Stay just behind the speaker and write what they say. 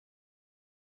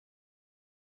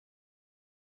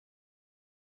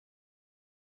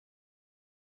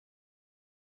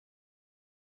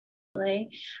actually.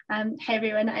 Hi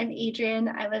everyone, I'm Adrian.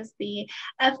 I was the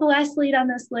FOS lead on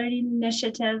this learning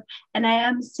initiative, and I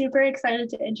am super excited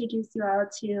to introduce you all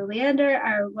to Leander,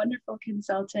 our wonderful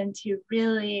consultant who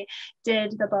really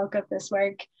did the bulk of this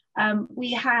work.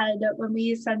 We had, when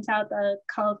we sent out the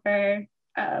call for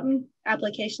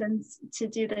applications to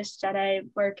do this JEDI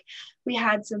work, we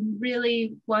had some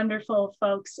really wonderful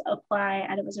folks apply,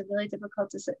 and it was a really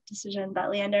difficult decision that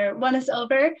Leander won us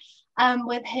over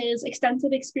with his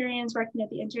extensive experience working at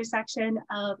the intersection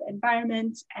of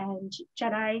environment and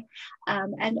JEDI,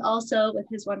 and also with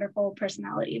his wonderful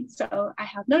personality. So I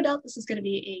have no doubt this is going to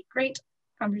be a great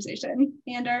conversation.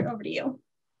 Leander, over to you.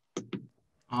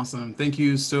 Awesome. Thank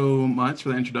you so much for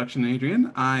the introduction,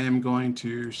 Adrian. I am going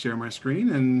to share my screen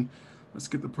and let's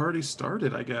get the party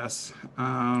started, I guess.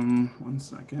 1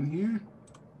 second here.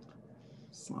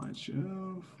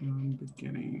 Slideshow from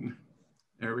beginning.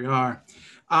 There we are.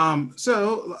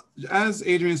 So as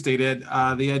Adrian stated,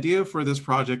 the idea for this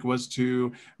project was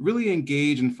to really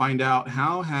engage and find out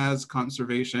how has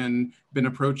conservation been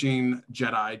approaching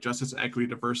JEDI, Justice, Equity,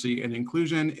 Diversity, and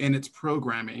Inclusion in its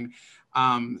programming.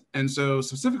 And so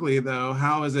specifically though,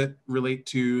 how does it relate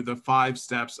to the 5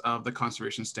 steps of the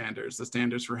conservation standards, the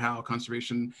standards for how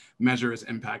conservation measure is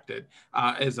impacted,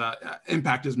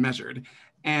 impact is measured.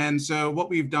 And so what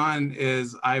we've done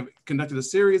is I've conducted a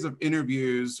series of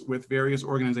interviews with various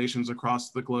organizations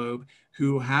across the globe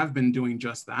who have been doing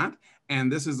just that.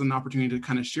 And this is an opportunity to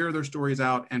kind of share their stories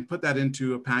out and put that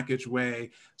into a packaged way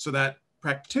so that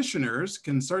practitioners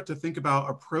can start to think about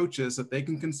approaches that they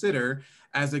can consider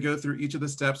as they go through each of the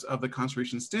steps of the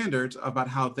conservation standards about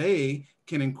how they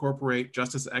can incorporate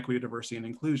justice, equity, diversity, and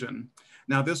inclusion.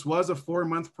 Now, this was a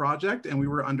 4-month project, and we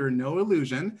were under no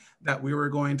illusion that we were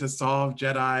going to solve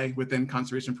JEDI within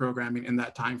conservation programming in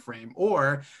that time frame,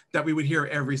 or that we would hear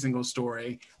every single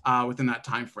story within that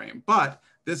time frame. But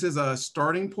this is a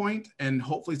starting point and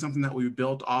hopefully something that we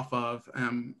built off of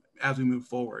as we move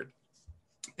forward.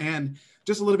 And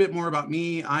just a little bit more about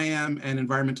me. I am an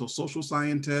environmental social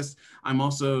scientist. I'm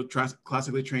also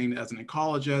classically trained as an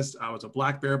ecologist. I was a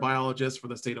black bear biologist for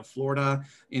the state of Florida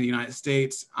in the United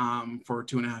States for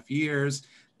 2.5 years.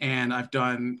 And I've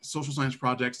done social science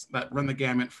projects that run the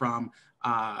gamut from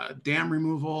dam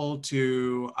removal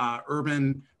to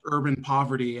urban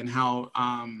poverty and how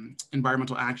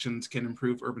environmental actions can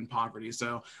improve urban poverty.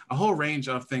 So a whole range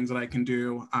of things that I can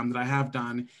do that I have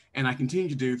done and I continue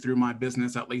to do through my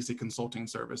business at Lacey Consulting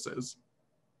Services.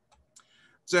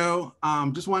 So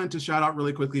just wanted to shout out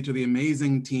really quickly to the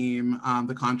amazing team,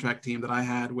 the contract team that I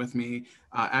had with me,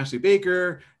 Ashley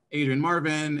Baker, Adrian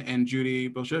Marvin, and Judy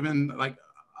Bolshevin. Like,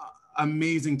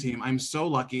 amazing team. I'm so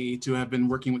lucky to have been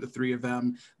working with the 3 of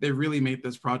them. They really made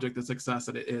this project the success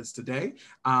that it is today.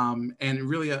 And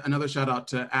really another shout out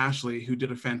to Ashley, who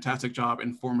did a fantastic job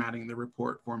in formatting the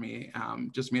report for me.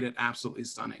 Just made it absolutely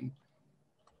stunning.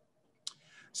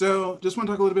 So just want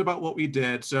to talk a little bit about what we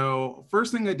did. So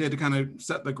first thing I did to kind of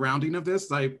set the grounding of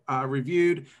this, I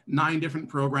reviewed 9 different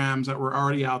programs that were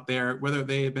already out there, whether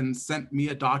they had been sent me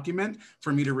a document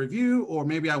for me to review, or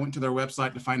maybe I went to their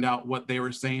website to find out what they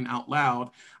were saying out loud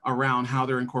around how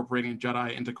they're incorporating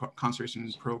JEDI into conservation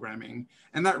programming.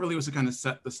 And that really was to kind of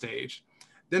set the stage.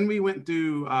 Then we went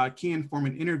through key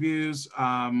informant interviews.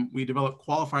 We developed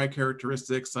qualifier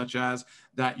characteristics such as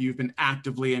that you've been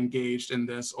actively engaged in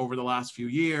this over the last few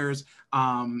years,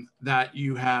 that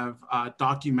you have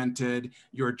documented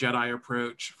your JEDI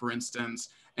approach, for instance,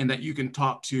 and that you can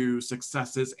talk to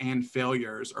successes and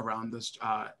failures around this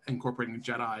incorporating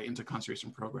JEDI into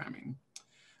conservation programming.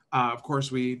 Of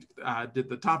course, we did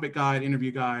the topic guide,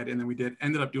 interview guide, and then we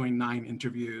ended up doing 9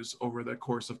 interviews over the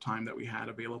course of time that we had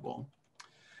available.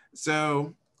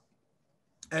 So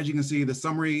as you can see, the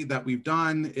summary that we've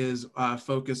done is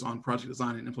focus on project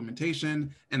design and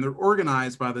implementation, and they're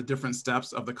organized by the different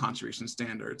steps of the conservation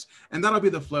standards. And that'll be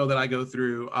the flow that I go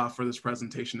through for this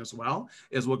presentation as well,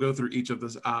 is we'll go through each of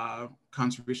the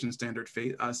conservation standard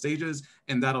stages,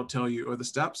 and that'll tell you, or the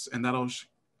steps, and that'll,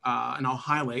 and I'll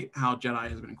highlight how JEDI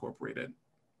has been incorporated.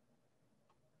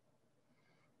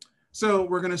 So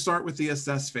we're going to start with the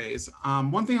assess phase.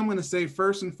 One thing I'm going to say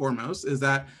first and foremost is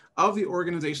that of the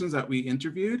organizations that we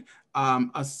interviewed,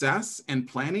 assess and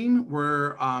planning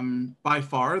were by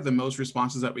far the most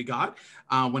responses that we got.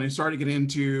 When it started getting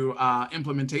into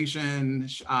implementation,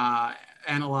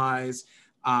 analyze,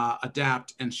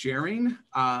 adapt, and sharing,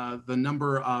 the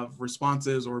number of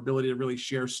responses or ability to really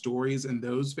share stories in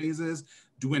those phases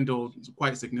dwindled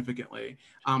quite significantly.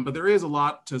 But there is a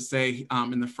lot to say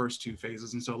in the first 2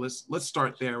 phases. And so let's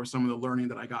start there with some of the learning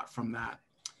that I got from that.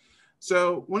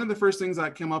 So one of the first things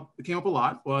that came up a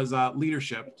lot was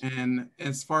leadership, and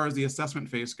as far as the assessment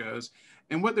phase goes.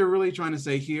 And what they're really trying to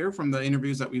say here from the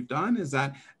interviews that we've done is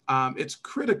that it's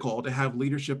critical to have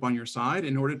leadership on your side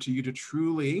in order to you to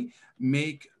truly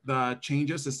make the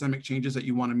changes, systemic changes that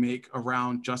you want to make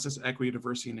around justice, equity,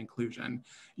 diversity, and inclusion.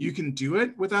 You can do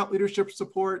it without leadership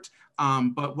support,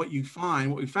 but what we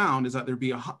found is that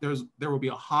there will be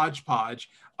a hodgepodge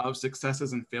of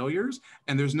successes and failures,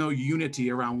 and there's no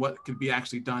unity around what could be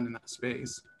actually done in that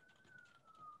space.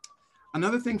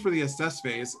 Another thing for the assess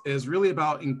phase is really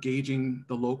about engaging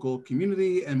the local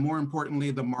community and, more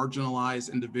importantly, the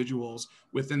marginalized individuals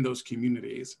within those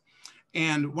communities.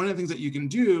 And one of the things that you can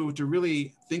do to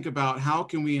really think about how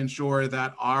can we ensure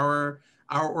that our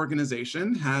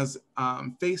organization has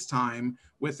face time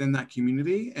within that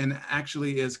community and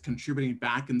actually is contributing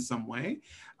back in some way.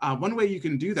 One way you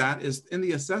can do that is in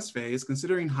the assess phase,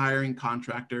 considering hiring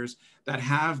contractors that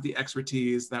have the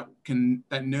expertise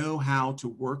that know how to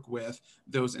work with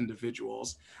those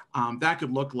individuals. That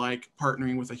could look like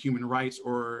partnering with a human rights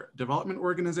or development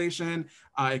organization.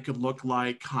 It could look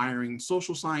like hiring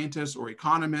social scientists or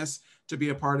economists to be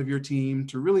a part of your team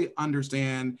to really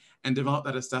understand and develop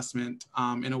that assessment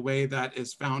in a way that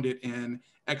is founded in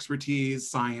expertise,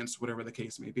 science, whatever the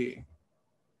case may be.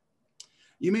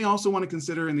 You may also want to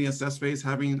consider in the assess phase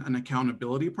having an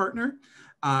accountability partner.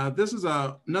 This is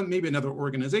maybe another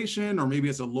organization, or maybe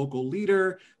it's a local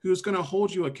leader who's going to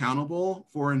hold you accountable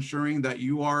for ensuring that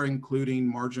you are including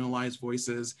marginalized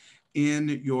voices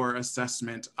in your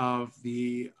assessment of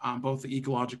the both the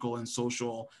ecological and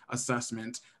social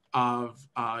assessment of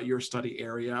your study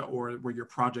area or where your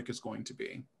project is going to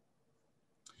be.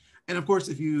 And of course,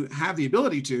 if you have the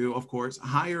ability to, of course,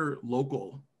 hire a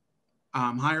local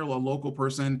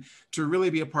person to really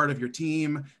be a part of your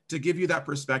team, to give you that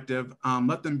perspective.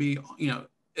 Let them be,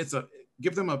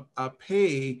 give them a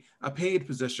paid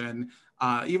position,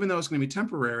 even though it's going to be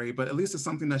temporary, but at least it's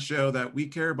something that show that we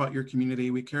care about your community,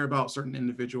 we care about certain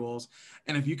individuals.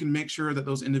 And if you can make sure that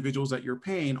those individuals that you're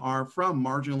paying are from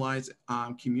marginalized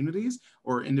communities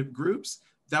or groups,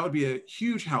 that would be a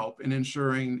huge help in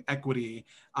ensuring equity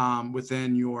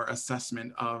within your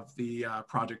assessment of the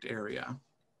project area.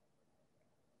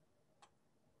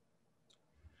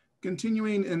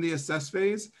 Continuing in the assess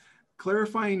phase,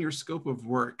 clarifying your scope of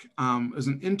work is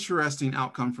an interesting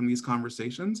outcome from these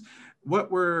conversations. What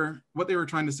they were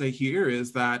trying to say here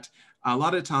is that a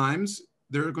lot of times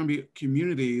there are going to be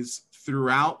communities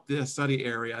throughout the study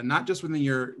area, not just within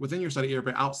your study area,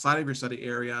 but outside of your study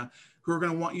area, who are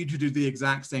going to want you to do the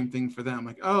exact same thing for them.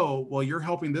 Like, oh, well, you're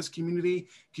helping this community.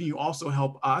 Can you also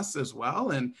help us as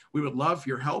well? And we would love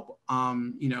your help,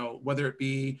 whether it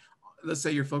be, let's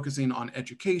say you're focusing on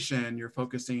education, you're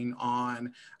focusing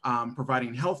on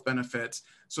providing health benefits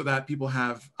so that people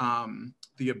have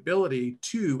the ability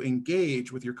to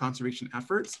engage with your conservation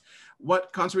efforts.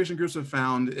 What conservation groups have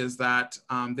found is that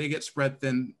they get spread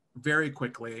thin very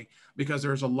quickly because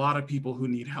there's a lot of people who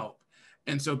need help.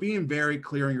 And so being very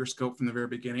clear on your scope from the very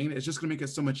beginning is just going to make it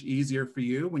so much easier for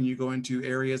you when you go into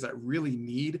areas that really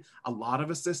need a lot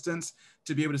of assistance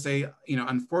to be able to say,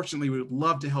 unfortunately, we would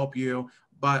love to help you,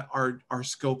 but our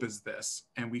scope is this,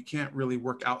 and we can't really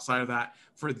work outside of that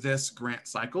for this grant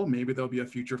cycle. Maybe there'll be a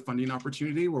future funding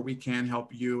opportunity where we can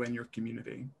help you and your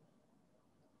community.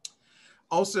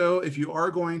 Also, if you are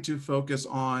going to focus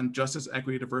on justice,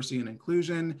 equity, diversity, and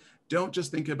inclusion, don't just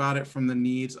think about it from the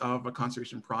needs of a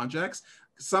conservation projects.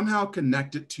 Somehow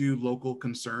connect it to local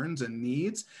concerns and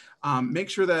needs. Make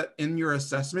sure that in your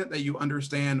assessment that you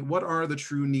understand what are the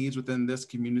true needs within this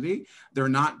community. They're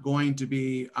not going to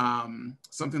be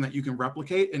something that you can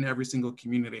replicate in every single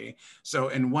community. So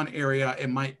in one area, it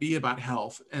might be about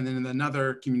health, and then in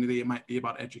another community, it might be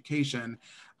about education.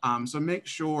 So make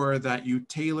sure that you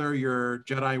tailor your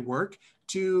JEDI work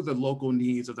to the local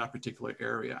needs of that particular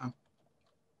area.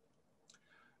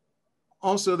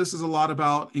 Also, this is a lot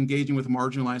about engaging with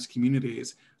marginalized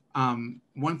communities.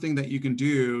 One thing that you can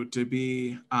do to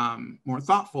be more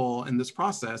thoughtful in this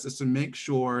process is to make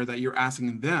sure that you're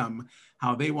asking them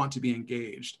how they want to be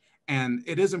engaged. And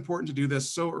it is important to do this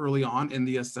so early on in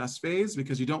the assess phase,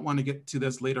 because you don't want to get to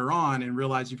this later on and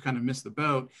realize you've kind of missed the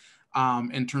boat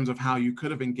in terms of how you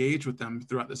could have engaged with them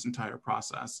throughout this entire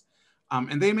process.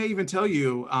 And they may even tell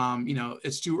you,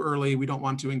 it's too early, we don't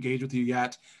want to engage with you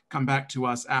yet, come back to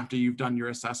us after you've done your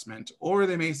assessment. Or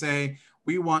they may say,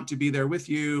 we want to be there with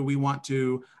you, we want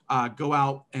to go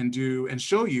out and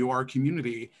show you our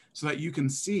community so that you can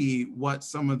see what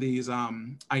some of these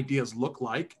ideas look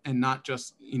like, and not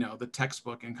just the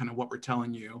textbook and kind of what we're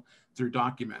telling you through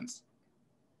documents.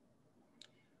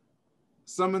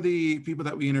 some of the people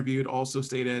that we interviewed also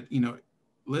stated,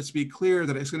 let's be clear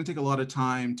that it's going to take a lot of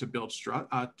time to build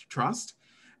trust,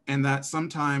 and that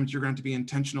sometimes you're going to have to be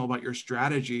intentional about your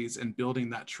strategies and building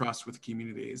that trust with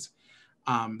communities.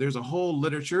 There's a whole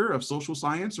literature of social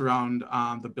science around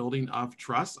the building of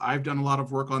trust. I've done a lot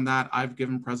of work on that. I've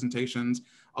given presentations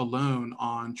alone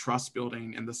on trust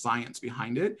building and the science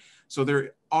behind it. So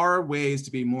there are ways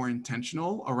to be more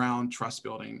intentional around trust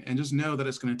building, and just know that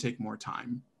it's going to take more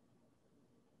time.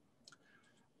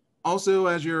 Also,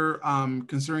 as you're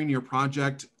considering your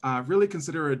project, really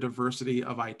consider a diversity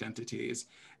of identities.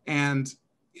 And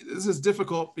this is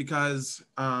difficult because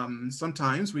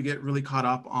sometimes we get really caught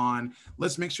up on,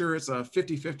 let's make sure it's a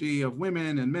 50-50 of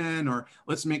women and men, or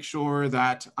let's make sure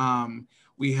that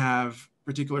we have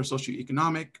particular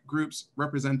socioeconomic groups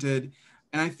represented.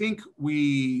 And I think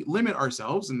we limit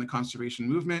ourselves in the conservation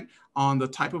movement on the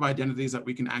type of identities that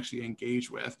we can actually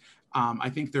engage with. I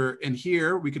think in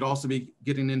here, we could also be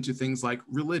getting into things like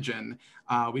religion.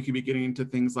 We could be getting into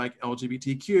things like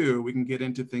LGBTQ. We can get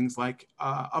into things like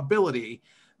ability.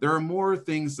 There are more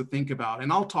things to think about.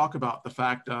 And I'll talk about the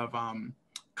fact of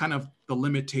kind of the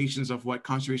limitations of what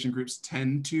conservation groups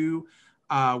tend to,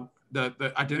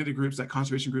 the identity groups that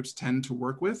conservation groups tend to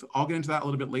work with. I'll get into that a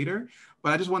little bit later,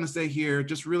 but I just want to say here,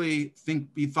 just really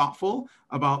be thoughtful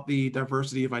about the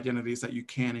diversity of identities that you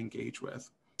can engage with.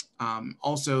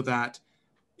 Also, that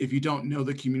if you don't know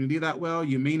the community that well,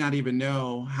 you may not even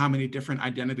know how many different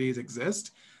identities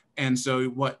exist. And so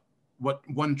what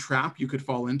one trap you could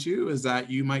fall into is that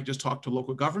you might just talk to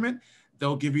local government.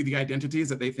 They'll give you the identities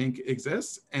that they think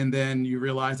exist, and then you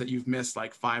realize that you've missed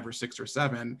like 5 or 6 or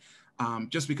 7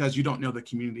 just because you don't know the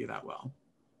community that well.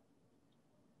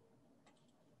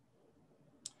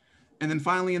 And then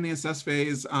finally in the assess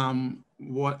phase, and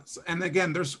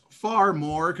again, there's far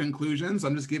more conclusions.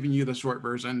 I'm just giving you the short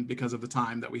version because of the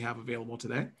time that we have available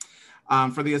today.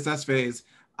 For the assess phase,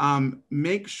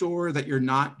 make sure that you're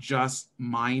not just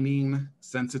mining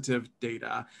sensitive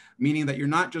data, meaning that you're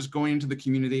not just going into the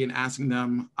community and asking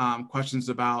them questions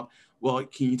about, well,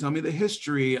 can you tell me the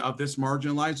history of this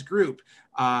marginalized group?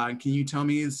 Can you tell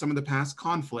me some of the past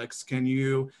conflicts? Can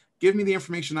you give me the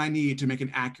information I need to make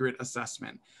an accurate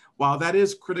assessment? While that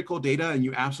is critical data and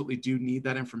you absolutely do need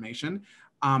that information,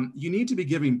 you need to be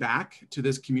giving back to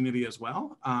this community as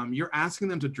well. You're asking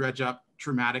them to dredge up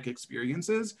traumatic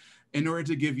experiences in order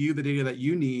to give you the data that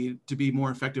you need to be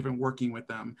more effective in working with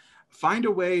them. Find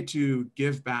a way to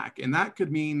give back. And that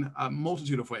could mean a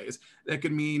multitude of ways. That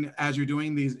could mean as you're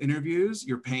doing these interviews,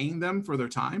 you're paying them for their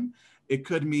time. It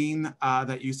could mean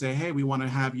that you say, hey, we want to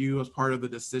have you as part of the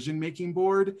decision-making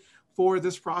board for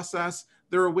this process.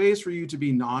 There are ways for you to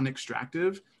be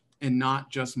non-extractive and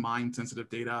not just mine sensitive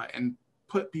data and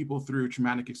put people through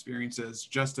traumatic experiences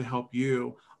just to help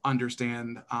you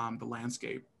understand the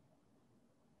landscape.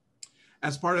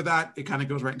 As part of that, it kind of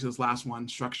goes right into this last one,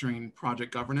 structuring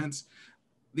project governance.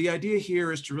 The idea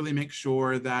here is to really make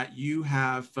sure that you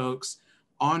have folks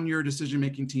on your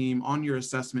decision-making team, on your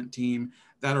assessment team,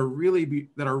 that are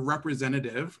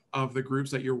representative of the groups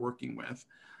that you're working with.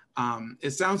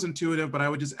 It sounds intuitive, but I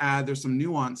would just add there's some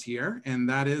nuance here, and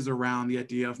that is around the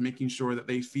idea of making sure that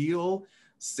they feel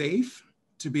safe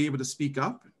to be able to speak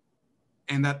up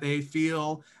and that they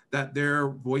feel that their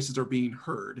voices are being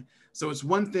heard. So it's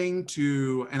one thing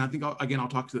to, and I think, I'll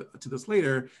talk to this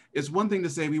later, it's one thing to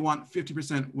say we want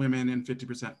 50% women and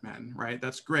 50% men, right?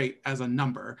 That's great as a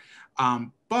number,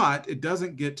 but it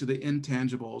doesn't get to the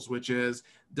intangibles, which is,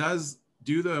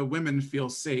 do the women feel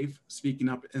safe speaking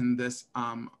up in this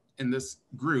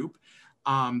group?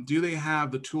 Do they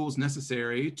have the tools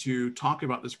necessary to talk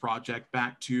about this project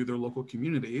back to their local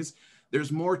communities?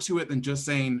 There's more to it than just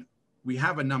saying, we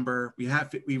have a number, we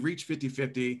reach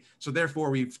 50-50, so therefore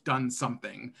we've done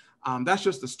something. That's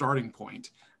just the starting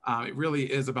point. It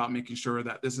really is about making sure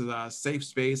that this is a safe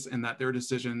space and that their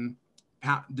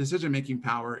decision-making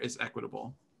power is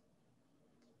equitable.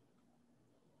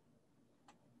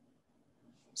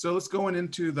 So let's go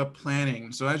into the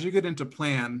planning. So as you get into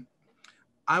plan,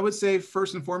 I would say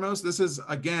first and foremost, this is,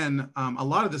 again, a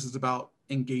lot of this is about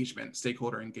engagement,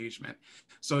 stakeholder engagement.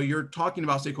 So you're talking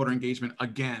about stakeholder engagement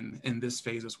again in this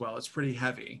phase as well. It's pretty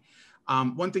heavy.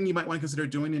 One thing you might want to consider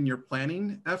doing in your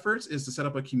planning efforts is to set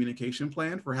up a communication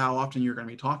plan for how often you're going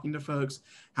to be talking to folks,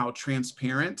 how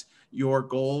transparent your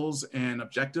goals and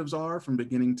objectives are from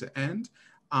beginning to end.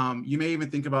 You may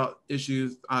even think about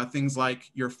issues, things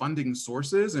like your funding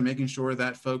sources and making sure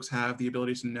that folks have the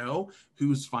ability to know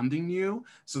who's funding you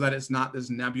so that it's not this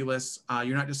nebulous,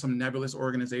 you're not just some nebulous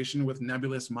organization with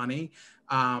nebulous money,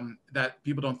 that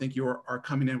people don't think you are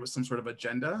coming in with some sort of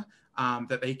agenda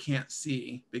that they can't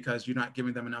see because you're not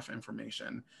giving them enough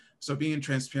information. So being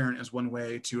transparent is one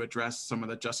way to address some of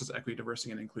the justice, equity,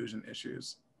 diversity, and inclusion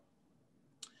issues.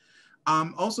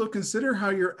 Also consider how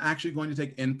you're actually going to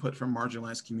take input from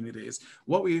marginalized communities.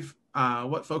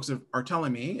 What folks are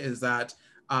telling me is that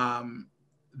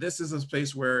this is a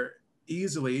space where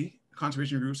easily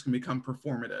conservation groups can become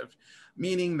performative,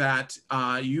 meaning that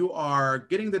you are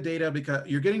getting the data because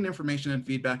you're getting information and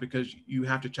feedback because you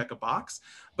have to check a box,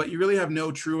 but you really have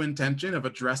no true intention of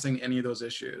addressing any of those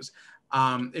issues.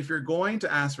 If you're going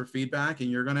to ask for feedback and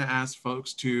you're going to ask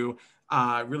folks to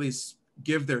really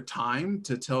give their time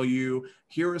to tell you,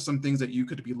 here are some things that you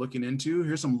could be looking into,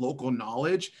 here's some local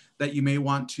knowledge that you may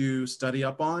want to study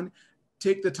up on,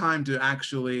 take the time to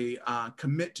actually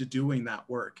commit to doing that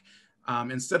work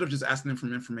instead of just asking them for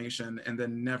information and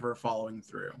then never following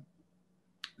through.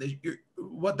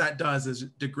 What that does is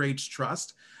degrades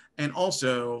trust and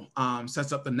also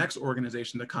sets up the next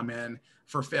organization to come in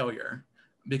for failure,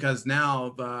 because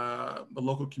now the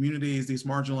local communities, these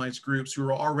marginalized groups who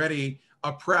are already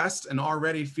oppressed and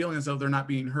already feeling as though they're not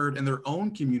being heard in their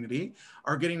own community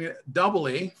are getting it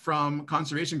doubly from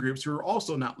conservation groups who are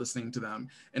also not listening to them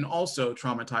and also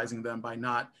traumatizing them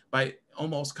by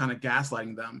almost kind of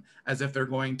gaslighting them as if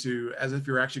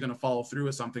you're actually going to follow through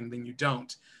with something, then you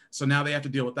don't. So now they have to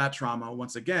deal with that trauma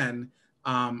once again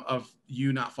of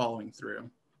you not following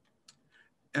through.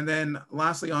 And then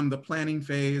lastly, on the planning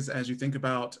phase, as you think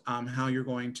about how you're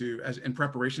going to, in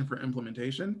preparation for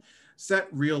implementation, set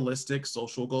realistic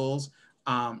social goals.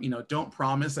 Don't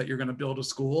promise that you're going to build a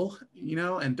school,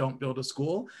 and don't build a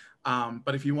school.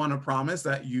 But if you want to promise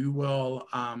that you will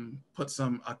put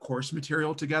a course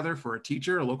material together for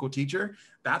a local teacher,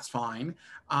 that's fine.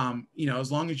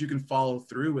 As long as you can follow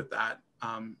through with that,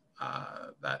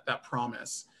 that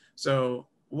promise. So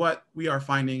what we are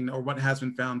finding, or what has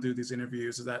been found through these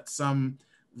interviews, is that some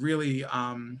really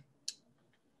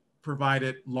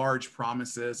provided large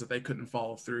promises that they couldn't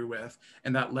follow through with,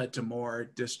 and that led to more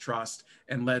distrust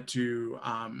and led to,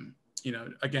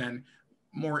 again,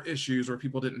 more issues where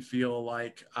people didn't feel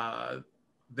like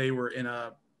they were in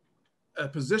a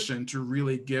position to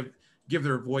really give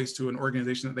their voice to an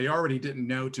organization that they already didn't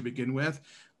know to begin with.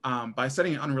 By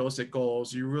setting unrealistic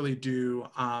goals, you really do,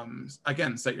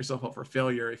 again, set yourself up for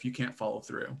failure if you can't follow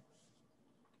through.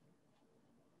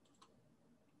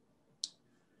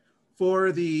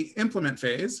 For the implement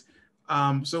phase,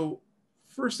 so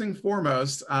first thing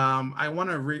foremost, I want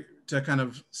to kind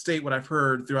of state what I've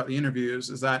heard throughout the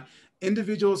interviews is that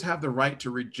individuals have the right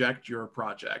to reject your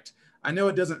project. I know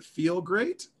it doesn't feel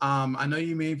great. I know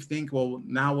you may think, well,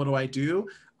 now what do I do?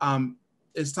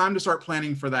 It's time to start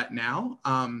planning for that now.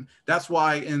 That's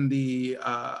why in the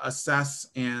assess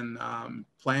and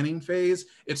planning phase,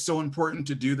 it's so important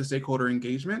to do the stakeholder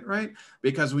engagement, right?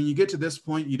 Because when you get to this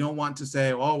point, you don't want to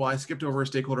say, oh, well, I skipped over a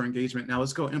stakeholder engagement. Now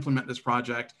let's go implement this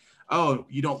project. Oh,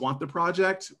 you don't want the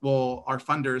project? Well, our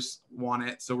funders want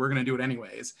it, so we're gonna do it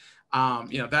anyways.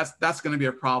 That's gonna be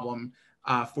a problem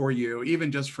for you,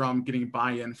 even just from getting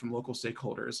buy-in from local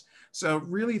stakeholders. So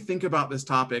really think about this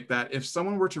topic, that if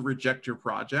someone were to reject your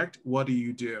project, what do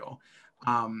you do?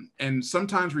 And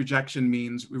sometimes rejection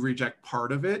means we reject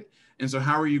part of it. And so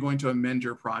how are you going to amend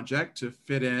your project to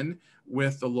fit in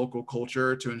with the local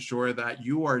culture to ensure that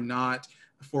you are not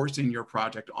forcing your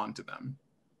project onto them?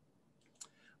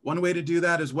 One way to do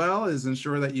that as well is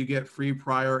ensure that you get free,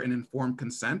 prior, and informed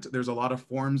consent. There's a lot of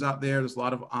forms out there. There's a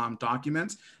lot of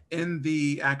documents. In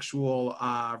the actual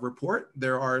report,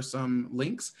 there are some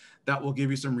links that will give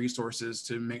you some resources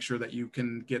to make sure that you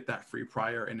can get that free,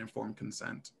 prior, and informed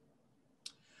consent.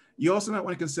 You also might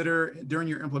want to consider during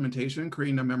your implementation,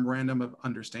 creating a memorandum of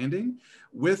understanding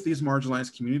with these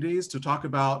marginalized communities to talk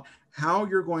about how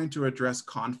you're going to address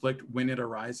conflict when it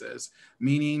arises,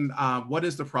 meaning what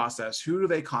is the process? Who do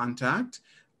they contact?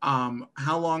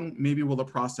 How long maybe will the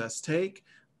process take?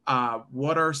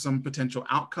 What are some potential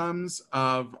outcomes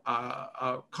of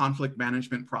a conflict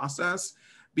management process?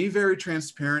 Be very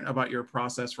transparent about your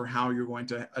process for how you're going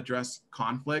to address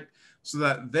conflict so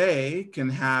that they can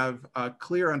have a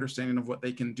clear understanding of what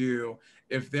they can do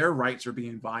if their rights are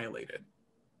being violated.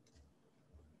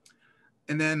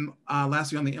 And then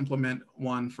lastly, on the implement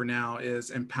one for now is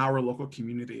empower local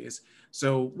communities.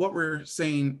 So what we're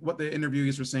saying, what the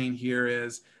interviewees were saying here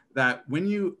is that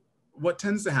what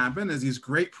tends to happen is these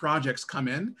great projects come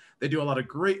in, they do a lot of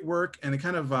great work, and they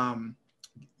kind of,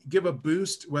 give a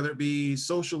boost, whether it be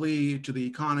socially, to the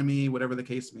economy, whatever the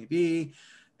case may be,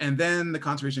 and then the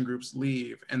conservation groups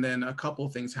leave, and then a couple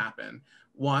of things happen.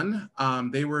 One,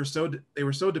 they were so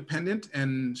dependent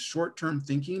and short-term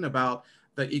thinking about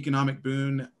the economic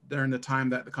boon during the time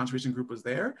that the conservation group was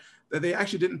there, that they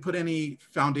actually didn't put any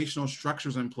foundational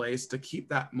structures in place to keep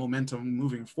that momentum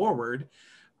moving forward.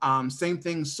 Same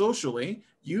thing socially.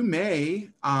 You may,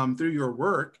 through your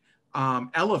work,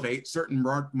 elevate certain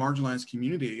marginalized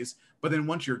communities, but then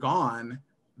once you're gone,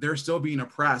 they're still being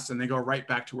oppressed and they go right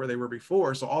back to where they were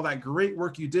before. So all that great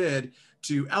work you did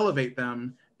to elevate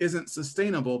them isn't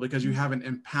sustainable because you haven't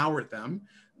empowered them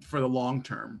for the long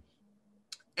term.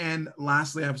 And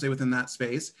lastly, I would say within that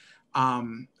space,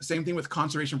 same thing with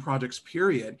conservation projects,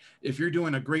 period. If you're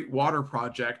doing a great water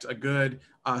project, a good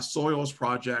soils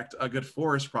project, a good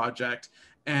forest project,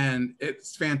 and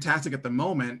it's fantastic at the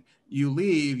moment, you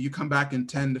leave, you come back in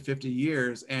 10 to 50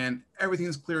 years and everything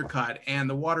is clear cut and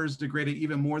the water is degraded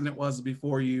even more than it was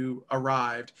before you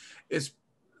arrived. It's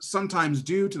sometimes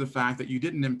due to the fact that you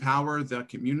didn't empower the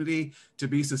community to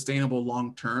be sustainable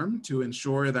long-term to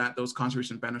ensure that those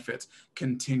conservation benefits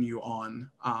continue on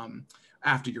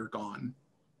after you're gone.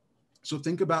 So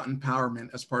think about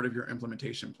empowerment as part of your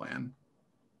implementation plan.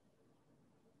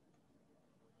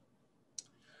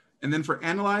 And then for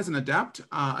analyze and adapt,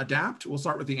 we'll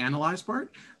start with the analyze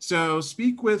part. So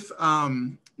speak with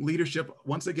leadership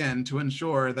once again to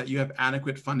ensure that you have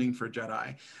adequate funding for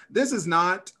JEDI. This is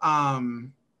not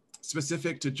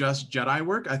specific to just JEDI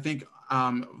work. I think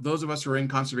those of us who are in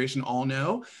conservation all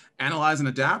know analyze and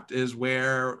adapt is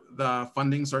where the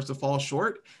funding starts to fall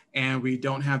short and we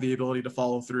don't have the ability to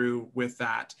follow through with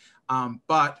that.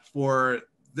 But for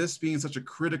this being such a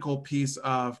critical piece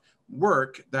of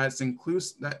work that's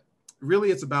inclusive, that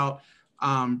really it's about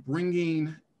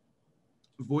bringing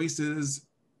voices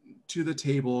to the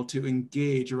table to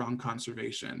engage around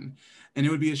conservation. And it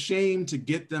would be a shame to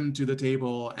get them to the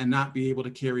table and not be able to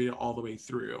carry it all the way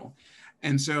through.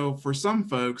 And so for some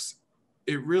folks,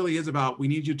 it really is about, we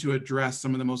need you to address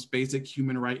some of the most basic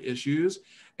human rights issues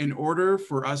in order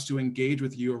for us to engage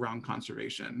with you around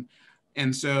conservation.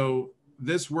 And so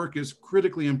this work is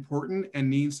critically important and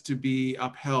needs to be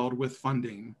upheld with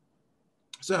funding.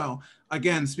 So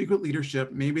again, speak with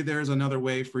leadership. Maybe there's another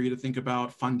way for you to think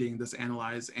about funding this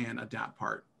analyze and adapt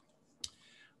part.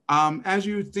 As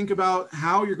you think about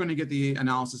how you're going to get the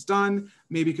analysis done,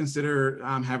 maybe consider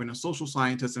having a social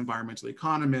scientist, environmental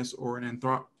economist, or an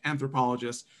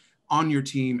anthropologist on your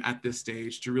team at this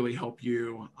stage to really help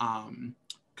you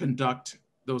conduct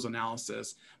those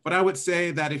analysis. But I would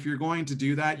say that if you're going to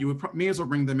do that, you may as well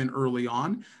bring them in early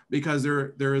on, because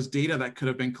there is data that could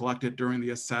have been collected during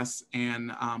the assess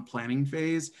and planning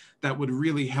phase that would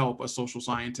really help a social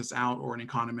scientist out, or an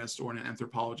economist or an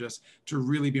anthropologist, to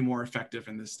really be more effective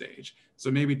in this stage. So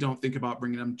maybe don't think about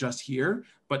bringing them just here,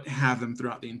 but have them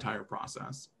throughout the entire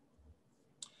process.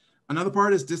 Another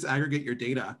part is disaggregate your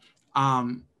data.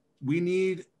 We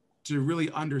need to really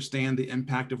understand the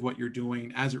impact of what you're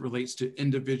doing as it relates to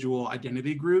individual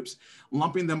identity groups.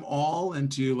 Lumping them all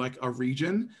into like a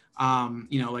region,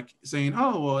 like saying,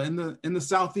 oh, well, in the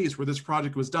Southeast where this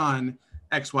project was done,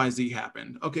 XYZ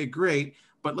happened. Okay, great.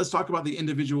 But let's talk about the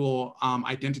individual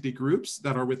identity groups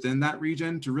that are within that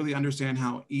region to really understand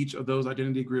how each of those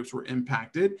identity groups were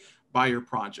impacted by your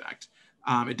project.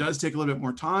 It does take a little bit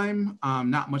more time,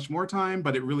 not much more time,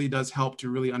 but it really does help to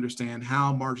really understand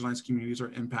how marginalized communities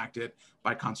are impacted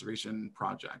by conservation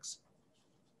projects.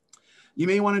 You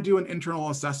may want to do an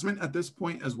internal assessment at this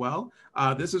point as well.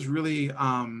 This is really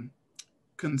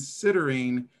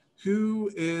considering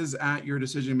who is at your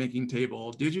decision-making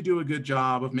table. Did you do a good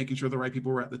job of making sure the right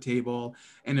people were at the table?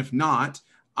 And if not,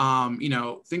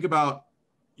 think about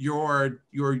your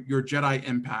JEDI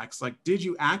impacts. Like, did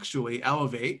you actually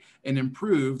elevate and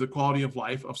improve the quality of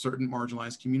life of certain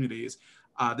marginalized communities?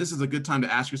 This is a good time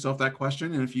to ask yourself that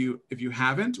question. And if you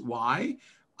haven't, why?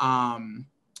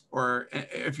 Or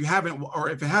if you haven't,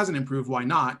 or if it hasn't improved, why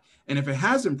not? And if it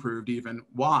has improved, even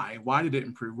why? Why did it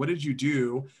improve? What did you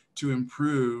do to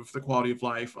improve the quality of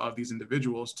life of these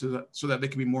individuals so that they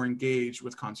can be more engaged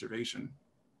with conservation?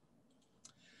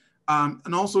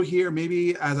 And also here,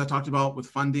 maybe as I talked about with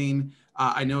funding,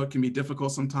 I know it can be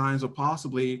difficult sometimes, but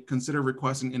possibly consider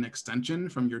requesting an extension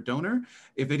from your donor.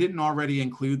 If they didn't already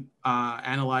include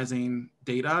analyzing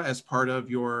data as part of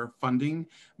your funding,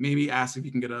 maybe ask if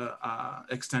you can get a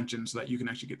extension so that you can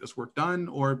actually get this work done,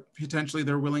 or potentially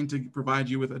they're willing to provide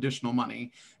you with additional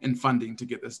money and funding to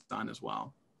get this done as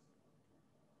well.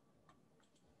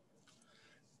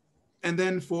 And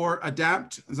then for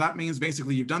adapt, that means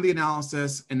basically you've done the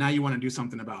analysis and now you want to do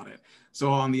something about it.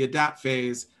 So on the adapt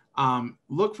phase,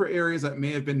 look for areas that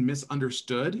may have been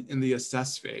misunderstood in the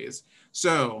assess phase.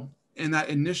 So in that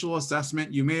initial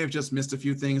assessment, you may have just missed a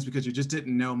few things because you just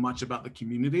didn't know much about the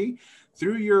community.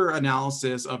 Through your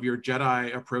analysis of your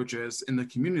JEDI approaches in the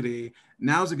community,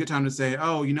 now's a good time to say,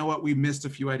 oh, you know what, we missed a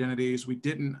few identities. We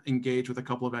didn't engage with a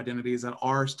couple of identities that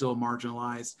are still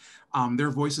marginalized.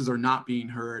 Their voices are not being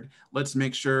heard. Let's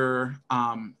make sure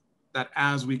that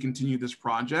as we continue this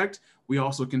project, we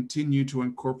also continue to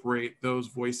incorporate those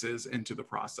voices into the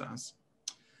process.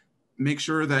 Make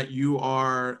sure that you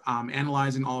are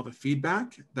analyzing all the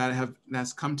feedback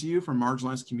that's come to you from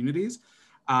marginalized communities.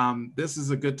 This is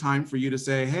a good time for you to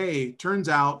say, hey, turns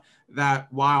out that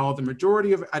while the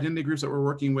majority of identity groups that we're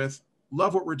working with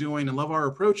love what we're doing and love our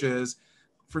approaches,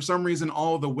 for some reason,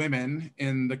 all the women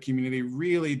in the community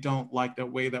really don't like the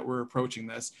way that we're approaching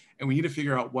this. And we need to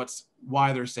figure out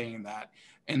why they're saying that.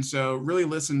 And so really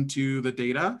listen to the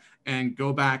data and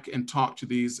go back and talk to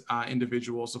these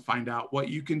individuals to find out what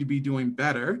you can be doing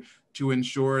better to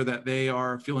ensure that they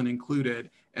are feeling included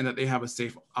and that they have a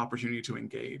safe opportunity to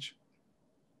engage.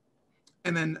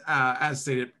 And then as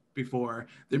stated before,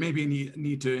 there may be a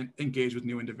need to engage with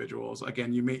new individuals.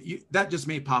 Again, that just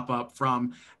may pop up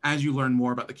from as you learn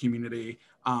more about the community.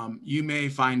 You may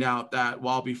find out that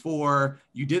while before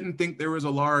you didn't think there was a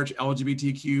large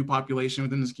LGBTQ population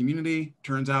within this community,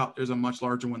 turns out there's a much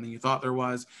larger one than you thought there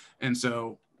was. And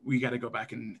so we got to go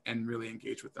back and really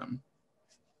engage with them.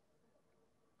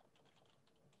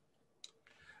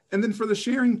 And then for the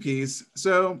sharing piece,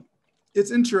 so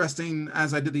it's interesting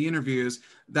as I did the interviews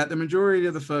that the majority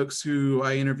of the folks who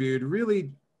I interviewed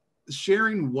really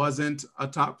sharing wasn't a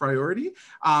top priority.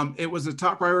 It was a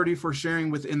top priority for sharing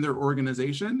within their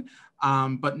organization,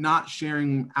 but not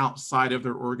sharing outside of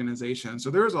their organization. So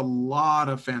there's a lot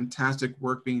of fantastic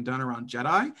work being done around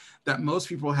JEDI that most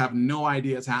people have no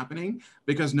idea is happening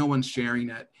because no one's sharing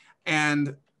it.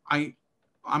 And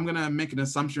I'm going to make an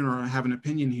assumption or have an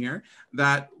opinion here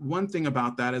that one thing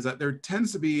about that is that there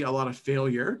tends to be a lot of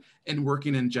failure in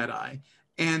working in JEDI.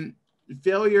 And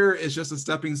failure is just a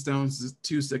stepping stone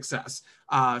to success.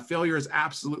 Failure is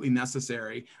absolutely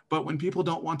necessary. But when people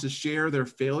don't want to share their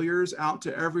failures out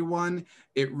to everyone,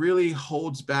 it really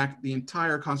holds back the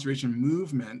entire conservation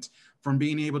movement from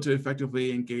being able to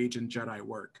effectively engage in JEDI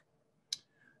work.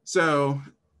 So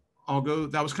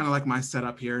that was kind of like my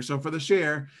setup here. So for the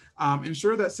share,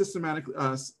 ensure that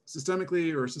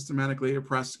systemically or systematically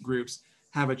oppressed groups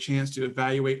have a chance to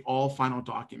evaluate all final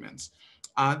documents.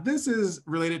 This is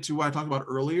related to what I talked about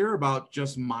earlier about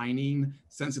just mining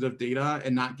sensitive data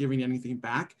and not giving anything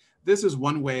back. This is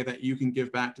one way that you can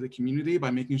give back to the community by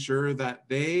making sure that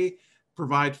they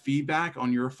provide feedback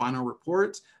on your final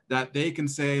report, that they can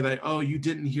say that, oh, you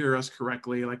didn't hear us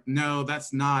correctly. Like, no,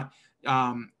 that's not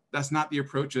the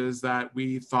approaches that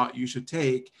we thought you should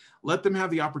take. Let them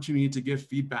have the opportunity to give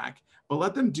feedback, but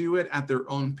let them do it at their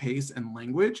own pace and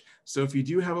language. So if you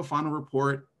do have a final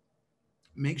report,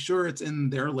 make sure it's in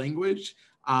their language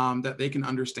that they can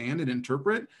understand and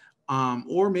interpret.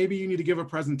 Or maybe you need to give a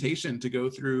presentation to go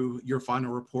through your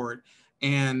final report.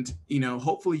 And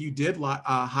hopefully you did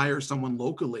hire someone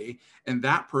locally and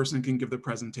that person can give the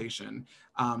presentation.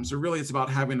 So really it's about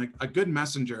having a good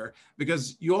messenger,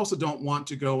 because you also don't want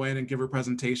to go in and give a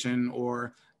presentation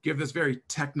or give this very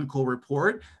technical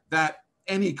report that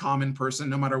any common person,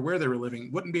 no matter where they were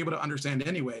living, wouldn't be able to understand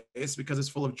anyways, because it's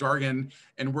full of jargon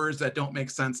and words that don't make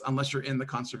sense unless you're in the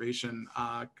conservation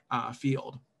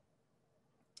field.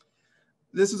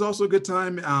 This is also a good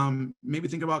time, maybe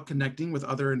think about connecting with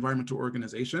other environmental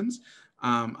organizations.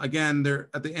 Again,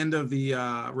 at the end of the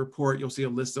report, you'll see a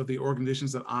list of the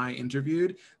organizations that I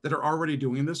interviewed that are already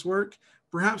doing this work.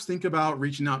 Perhaps think about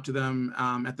reaching out to them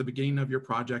at the beginning of your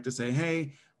project to say,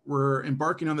 hey, we're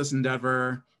embarking on this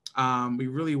endeavor. We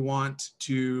really want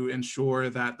to ensure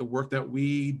that the work that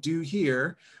we do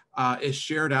here is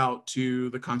shared out to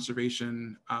the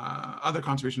other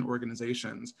conservation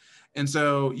organizations. And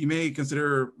so you may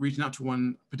consider reaching out to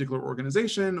one particular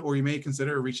organization, or you may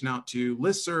consider reaching out to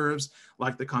listservs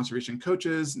like the Conservation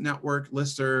Coaches Network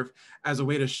listserv as a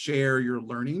way to share your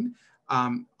learning.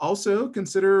 Also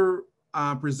consider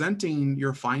presenting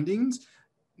your findings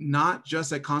not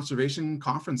just at conservation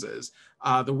conferences.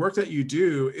 The work that you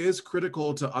do is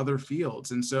critical to other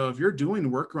fields. And so if you're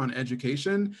doing work around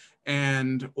education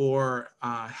or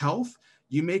health,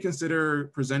 you may consider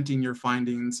presenting your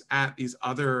findings at these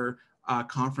other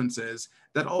conferences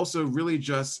that also really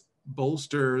just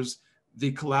bolsters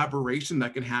the collaboration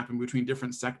that can happen between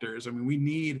different sectors. I mean, we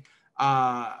need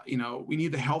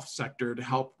the health sector to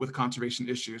help with conservation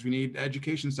issues. We need the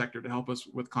education sector to help us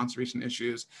with conservation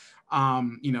issues.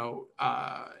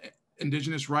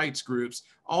 indigenous rights groups,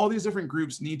 all these different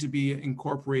groups need to be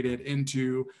incorporated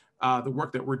into the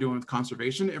work that we're doing with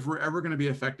conservation if we're ever going to be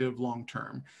effective long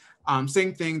term.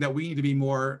 Same thing that we need to be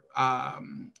more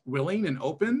willing and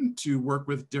open to work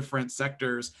with different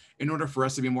sectors in order for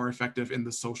us to be more effective in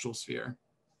the social sphere.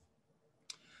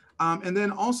 And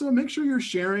then also make sure you're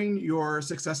sharing your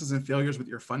successes and failures with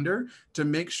your funder to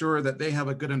make sure that they have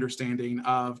a good understanding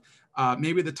of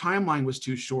maybe the timeline was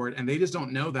too short and they just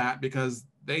don't know that because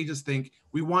they just think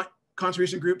we want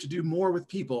conservation group to do more with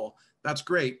people. That's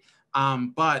great.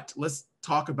 But let's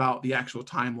talk about the actual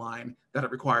timeline that it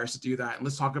requires to do that. And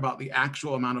let's talk about the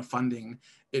actual amount of funding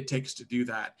it takes to do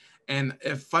that. And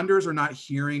if funders are not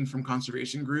hearing from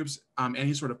conservation groups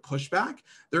any sort of pushback,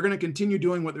 they're going to continue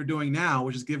doing what they're doing now,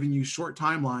 which is giving you short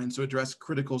timelines to address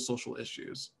critical social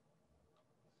issues.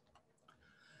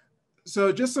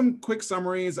 So just some quick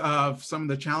summaries of some of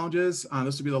the challenges.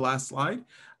 This will be the last slide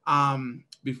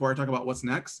before I talk about what's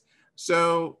next.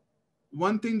 So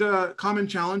one thing, the common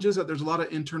challenge is that there's a lot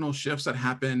of internal shifts that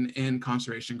happen in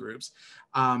conservation groups,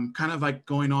 kind of like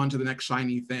going on to the next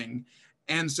shiny thing.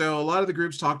 And so a lot of the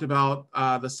groups talked about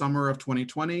the summer of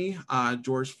 2020,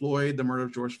 George Floyd, the murder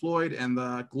of George Floyd, and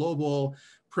the global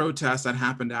protests that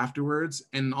happened afterwards.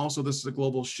 And also this is a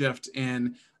global shift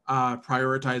in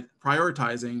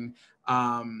prioritizing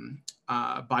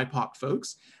BIPOC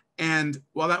folks. And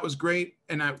while that was great,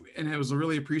 and it was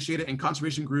really appreciated, and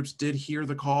conservation groups did hear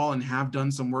the call and have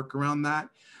done some work around that,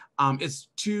 it's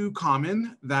too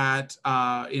common that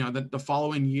the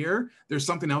following year there's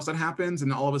something else that happens,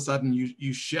 and all of a sudden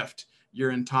you shift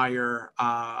your entire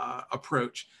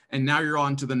approach, and now you're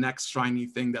on to the next shiny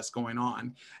thing that's going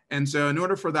on. And so in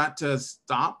order for that to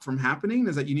stop from happening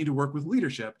is that you need to work with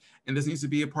leadership, and this needs to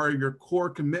be a part of your core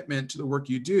commitment to the work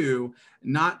you do,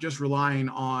 not just relying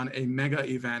on a mega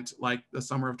event like the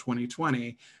summer of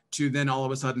 2020 to then all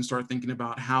of a sudden start thinking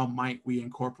about how might we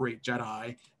incorporate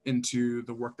JEDI into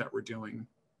the work that we're doing.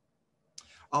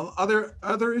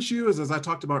 Other issue is, as I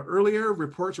talked about earlier,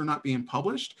 reports are not being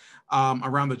published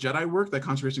around the JEDI work that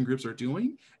conservation groups are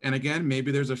doing. And again,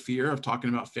 maybe there's a fear of talking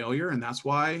about failure, and that's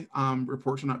why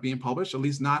reports are not being published, at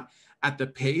least not at the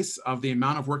pace of the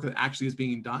amount of work that actually is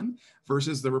being done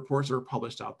versus the reports that are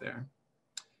published out there.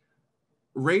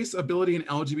 Race, ability, and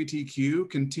LGBTQ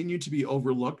continue to be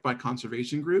overlooked by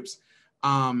conservation groups.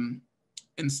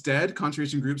 Instead,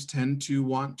 conservation groups tend to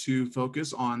want to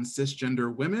focus on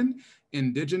cisgender women,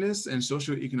 indigenous, and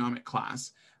socioeconomic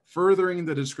class, furthering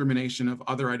the discrimination of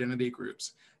other identity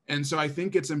groups. And so I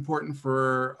think it's important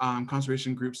for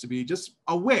conservation groups to be just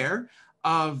aware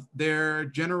of their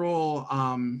general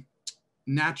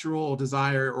natural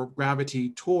desire or gravity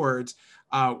towards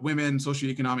women,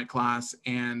 socioeconomic class,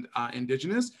 and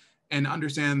indigenous, and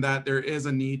understand that there is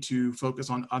a need to focus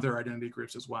on other identity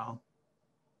groups as well.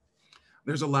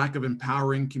 There's a lack of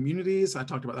empowering communities. I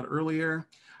talked about that earlier.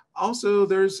 Also,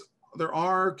 there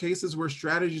are cases where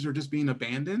strategies are just being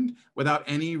abandoned without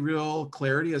any real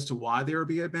clarity as to why they are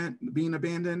being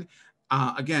abandoned.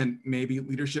 Again, maybe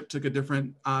leadership took a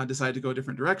different, decided to go a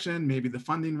different direction. Maybe the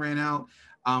funding ran out,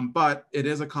 but it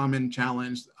is a common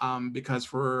challenge because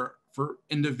for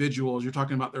individuals, you're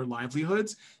talking about their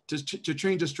livelihoods, to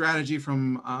change a strategy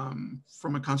from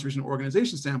a conservation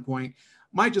organization standpoint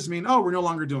might just mean, oh, we're no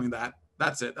longer doing that.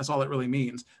 That's it. That's all it really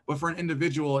means. But for an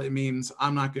individual, it means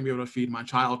I'm not going to be able to feed my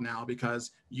child now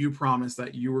because you promised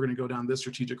that you were going to go down this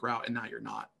strategic route and now you're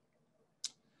not.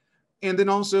 And then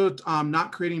also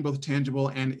not creating both tangible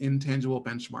and intangible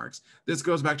benchmarks. This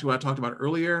goes back to what I talked about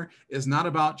earlier. It's not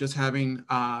about just having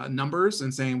numbers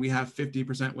and saying we have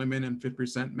 50% women and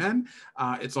 50% men.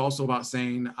 It's also about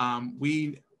saying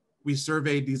we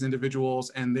surveyed these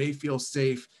individuals and they feel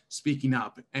safe speaking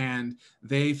up and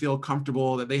they feel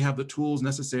comfortable that they have the tools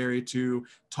necessary to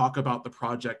talk about the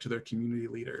project to their community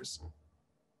leaders.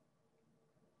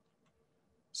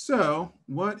 So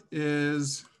what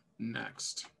is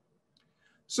next?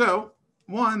 So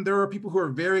one, there are people who are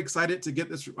very excited to get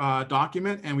this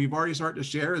document, and we've already started to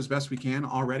share as best we can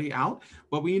already out,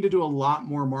 but we need to do a lot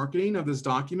more marketing of this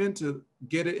document to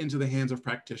get it into the hands of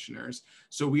practitioners.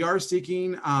 So we are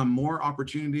seeking more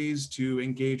opportunities to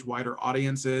engage wider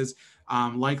audiences.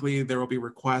 Likely there will be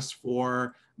requests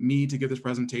for me to give this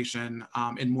presentation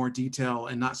in more detail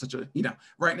and not such a,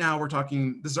 right now we're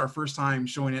talking, this is our first time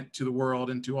showing it to the world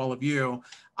and to all of you.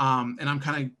 And I'm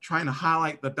kind of trying to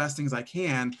highlight the best things I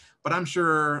can, but I'm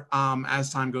sure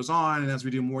as time goes on and as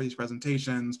we do more of these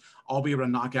presentations, I'll be able to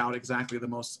knock out exactly the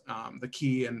most, the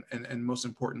key and most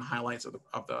important highlights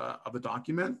of the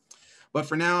document. But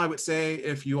for now, I would say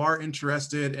if you are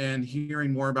interested in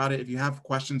hearing more about it, if you have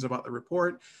questions about the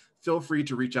report, feel free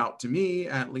to reach out to me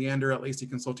at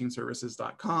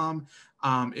leander@laceyconsultingservices.com.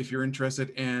 If you're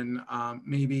interested in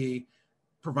maybe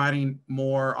providing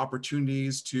more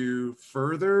opportunities to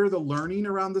further the learning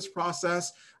around this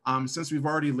process. Since we've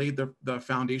already laid the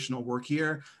foundational work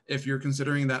here, if you're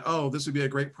considering that, oh, this would be a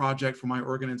great project for my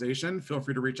organization, feel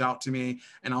free to reach out to me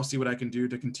and I'll see what I can do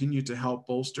to continue to help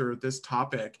bolster this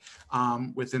topic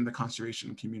within the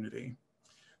conservation community.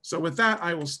 So with that,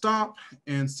 I will stop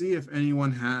and see if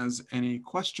anyone has any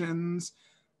questions,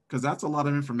 because that's a lot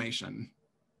of information.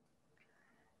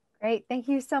 Great. Thank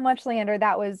you so much, Leander.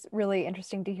 That was really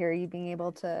interesting to hear you being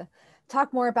able to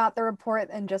talk more about the report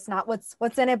and just not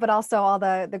what's in it, but also all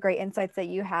the great insights that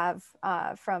you have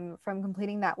from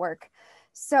completing that work.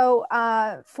 So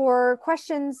for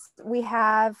questions, we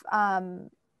have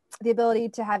the ability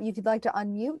to have, if you'd like to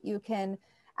unmute, you can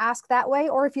ask that way,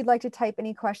 or if you'd like to type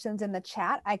any questions in the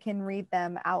chat, I can read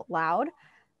them out loud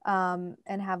and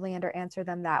have Leander answer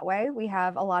them that way. We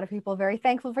have a lot of people very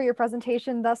thankful for your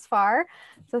presentation thus far,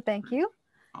 so thank you.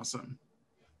 Awesome.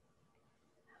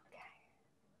 Okay.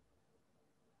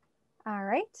 All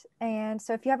right, and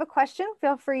so if you have a question,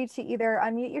 feel free to either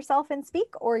unmute yourself and speak,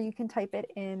 or you can type it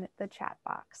in the chat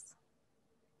box.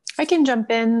 I can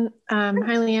jump in.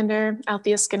 Hi, Leander.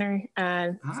 Althea Skinner.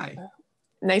 Hi.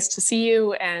 Nice to see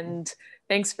you, and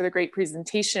thanks for the great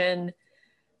presentation.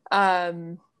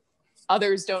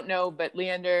 Others don't know, but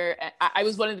Leander, I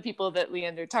was one of the people that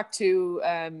Leander talked to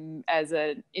as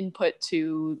an input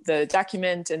to the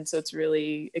document, and so it's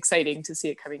really exciting to see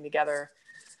it coming together.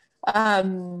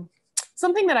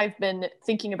 Something that I've been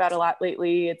thinking about a lot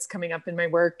lately, it's coming up in my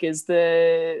work, is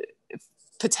the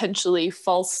potentially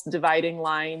false dividing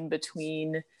line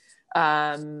between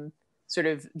sort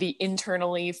of the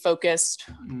internally focused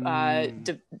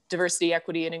diversity,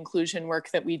 equity, and inclusion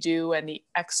work that we do, and the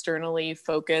externally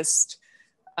focused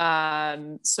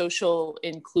social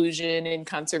inclusion and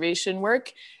conservation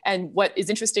work. And what is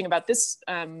interesting about this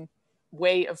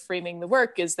way of framing the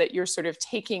work is that you're sort of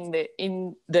taking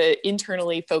the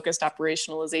internally focused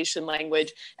operationalization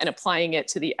language and applying it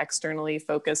to the externally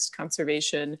focused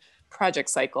conservation project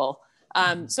cycle.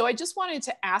 So I just wanted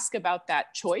to ask about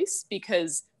that choice,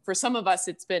 because for some of us,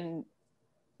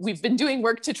 we've been doing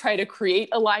work to try to create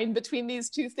a line between these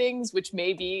two things, which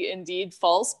may be indeed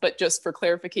false, but just for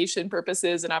clarification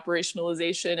purposes and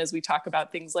operationalization, as we talk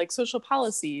about things like social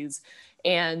policies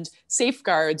and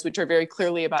safeguards, which are very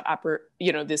clearly about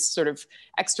this sort of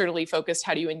externally focused,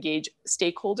 how do you engage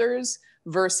stakeholders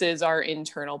versus our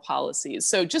internal policies.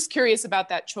 So just curious about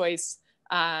that choice,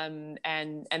 and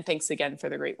thanks again for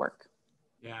the great work.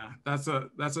 Yeah, that's a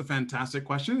fantastic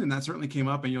question, and that certainly came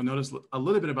up, and you'll notice a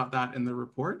little bit about that in the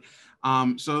report.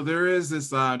 So there is this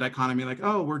dichotomy, like,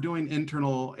 oh, we're doing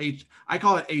internal I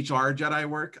call it HR JEDI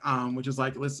work, which is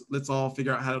like let's all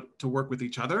figure out how to work with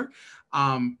each other.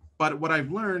 But what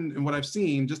I've learned and what I've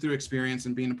seen just through experience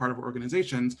and being a part of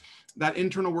organizations, that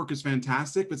internal work is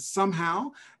fantastic, but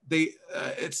somehow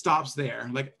it stops there.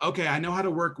 Like, okay, I know how to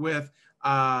work with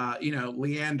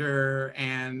Leander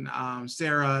and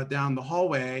Sarah down the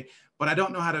hallway, but I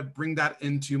don't know how to bring that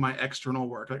into my external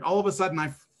work. Like all of a sudden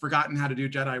I've forgotten how to do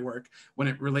JEDI work when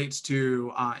it relates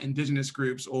to indigenous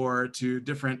groups or to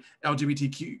different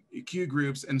LGBTQ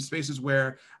groups in spaces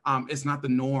where it's not the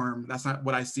norm. That's not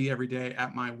what I see every day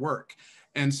at my work.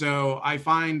 And so I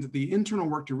find the internal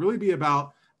work to really be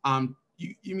about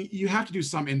you have to do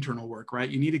some internal work, right?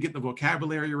 You need to get the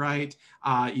vocabulary right.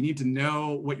 You need to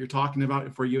know what you're talking about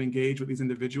before you engage with these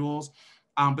individuals.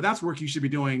 But that's work you should be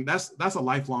doing. That's a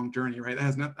lifelong journey, right?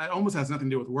 That almost has nothing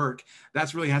to do with work.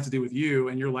 That's really has to do with you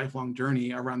and your lifelong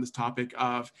journey around this topic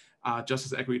of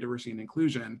justice, equity, diversity, and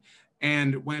inclusion.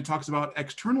 And when it talks about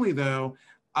externally, though,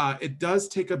 it does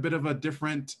take a bit of a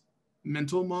different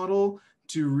mental model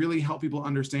to really help people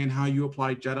understand how you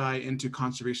apply JEDI into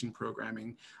conservation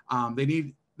programming.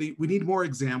 We need more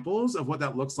examples of what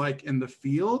that looks like in the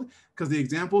field, because the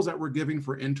examples that we're giving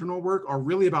for internal work are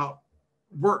really about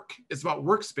work. It's about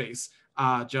workspace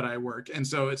JEDI work. And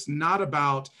so it's not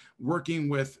about working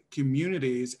with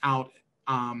communities out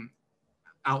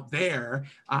there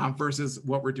versus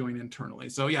what we're doing internally.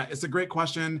 So yeah, it's a great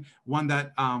question, one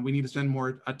that we need to spend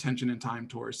more attention and time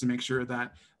towards to make sure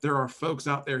that there are folks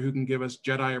out there who can give us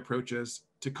JEDI approaches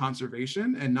to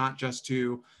conservation and not just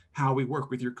to how we work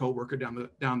with your coworker down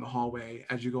the hallway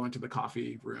as you go into the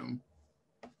coffee room.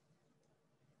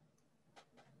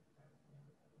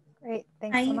 Great,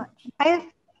 thanks so much.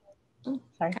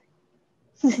 Sorry.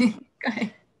 Go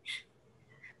ahead.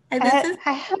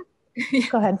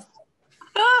 Go ahead.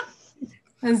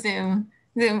 Zoom.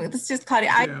 This is just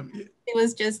Claudia. I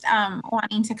was just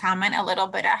wanting to comment a little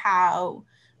bit on how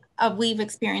we've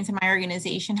experienced in my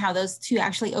organization, how those two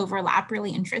actually overlap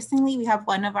really interestingly. We have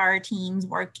one of our teams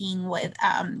working with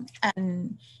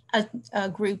a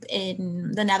group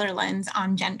in the Netherlands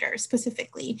on gender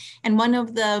specifically. And one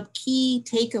of the key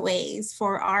takeaways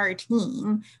for our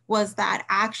team was that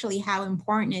actually how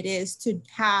important it is to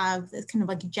have this kind of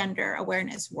like gender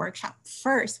awareness workshop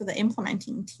first with the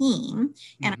implementing team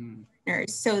and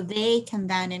partners, so they can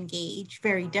then engage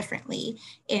very differently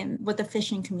with the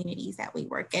fishing communities that we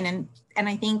work in. And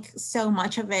I think so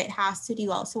much of it has to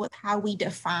do also with how we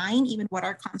define even what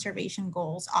our conservation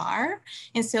goals are.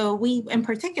 And so we in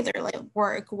particular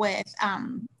work with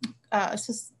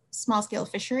small scale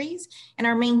fisheries, and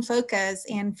our main focus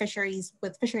in fisheries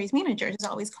with fisheries managers is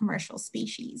always commercial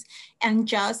species. And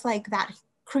just like that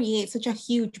creates such a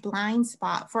huge blind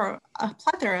spot for a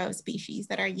plethora of species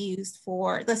that are used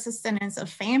for the sustenance of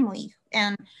family.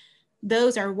 And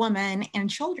those are women and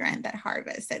children that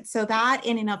harvest it. So that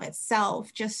in and of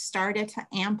itself just started to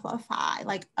amplify,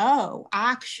 like, oh,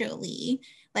 actually,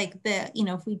 like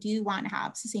if we do want to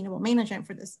have sustainable management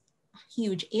for this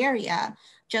huge area,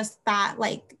 just that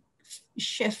like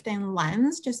shift in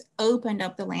lens just opened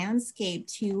up the landscape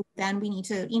to then we need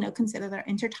to, consider the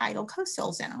intertidal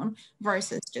coastal zone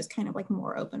versus just kind of like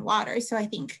more open water. So I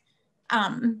think,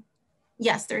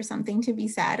 yes, there's something to be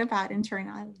said about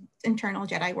internal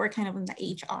JEDI work kind of in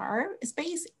the HR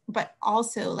space, but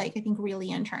also like, I think really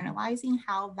internalizing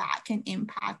how that can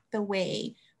impact the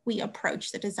way we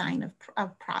approach the design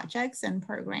of projects and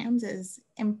programs is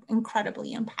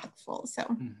incredibly impactful.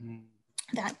 So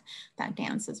that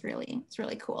dance is really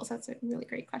cool. So that's a really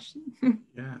great question.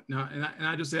 Yeah, no, and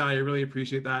I just say I really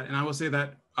appreciate that. And I will say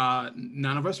that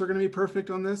none of us are going to be perfect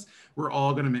on this. We're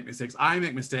all going to make mistakes. I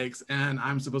make mistakes, and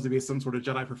I'm supposed to be some sort of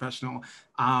JEDI professional.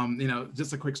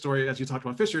 Just a quick story, as you talked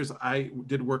about fishers, I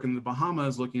did work in the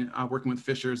Bahamas working with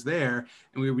fishers there,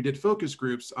 and we did focus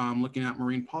groups looking at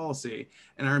marine policy.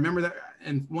 And I remember that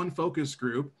in one focus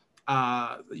group,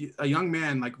 a young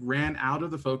man like ran out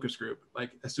of the focus group.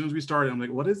 Like as soon as we started, I'm like,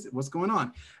 what's going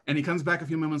on? And he comes back a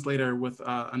few moments later with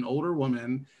an older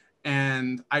woman.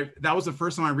 And that was the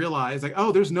first time I realized like,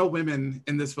 oh, there's no women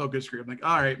in this focus group. Like,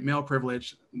 all right, male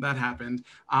privilege, that happened.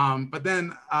 But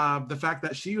then the fact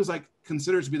that she was like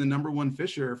considered to be the #1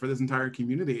 fisher for this entire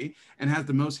community and has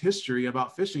the most history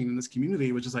about fishing in this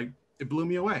community, which is like, it blew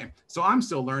me away. So I'm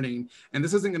still learning, and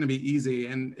this isn't going to be easy.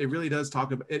 And it really does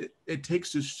talk about it. It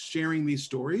takes to sharing these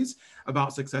stories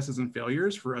about successes and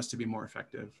failures for us to be more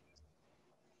effective.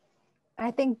 I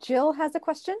think Jill has a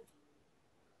question.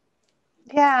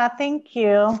 Yeah, thank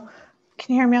you.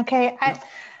 Can you hear me okay?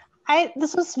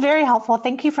 This was very helpful.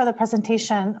 Thank you for the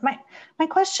presentation. My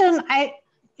question,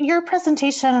 your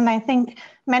presentation, and I think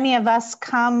many of us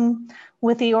come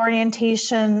with the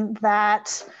orientation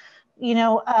that,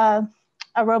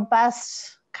 a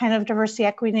robust kind of diversity,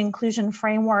 equity, and inclusion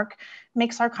framework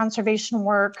makes our conservation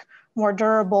work more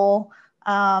durable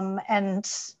and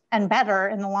better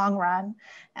in the long run.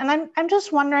 And I'm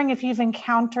just wondering if you've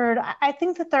encountered, I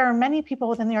think that there are many people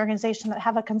within the organization that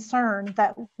have a concern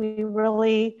that we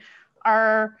really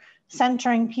are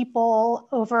centering people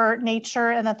over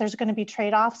nature and that there's going to be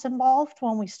trade-offs involved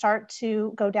when we start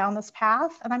to go down this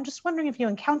path. And I'm just wondering if you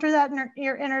encounter that in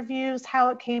your interviews, how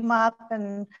it came up,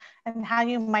 and how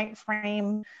you might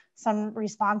frame some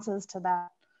responses to that.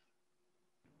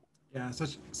 Yeah,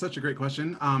 such a great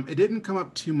question. It didn't come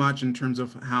up too much in terms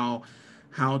of how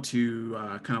to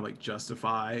kind of like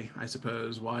justify, I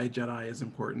suppose, why JEDI is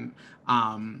important.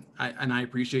 And I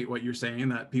appreciate what you're saying,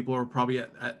 that people are probably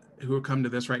who have come to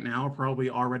this right now are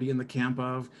probably already in the camp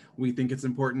of, we think it's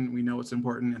important, we know it's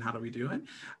important, and how do we do it?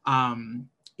 I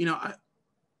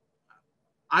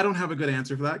don't have a good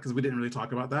answer for that because we didn't really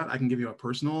talk about that. I can give you a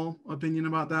personal opinion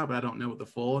about that, but I don't know what the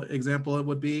full example it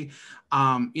would be.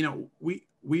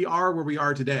 We are where we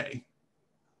are today,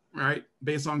 right?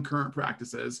 Based on current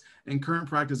practices, and current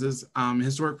practices,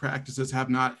 historic practices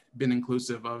have not been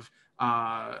inclusive of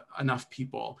enough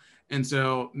people. And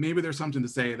so maybe there's something to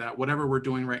say that whatever we're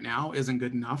doing right now isn't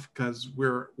good enough because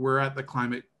we're at the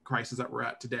climate crisis that we're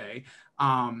at today.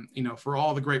 For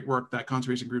all the great work that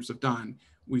conservation groups have done,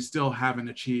 we still haven't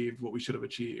achieved what we should have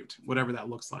achieved, whatever that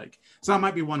looks like. So that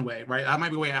might be one way, right? That might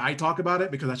be the way I talk about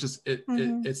it because that's just,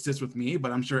 it sits with me,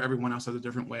 but I'm sure everyone else has a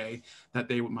different way that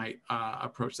they might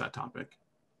approach that topic.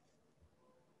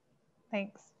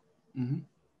 Thanks. Mm-hmm.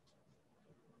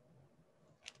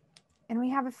 And we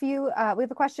have we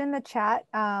have a question in the chat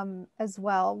as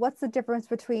well. What's the difference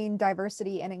between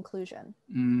diversity and inclusion?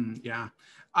 Yeah,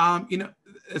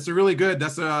 it's a really good,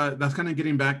 that's kind of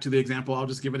getting back to the example. I'll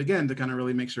just give it again to kind of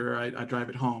really make sure I drive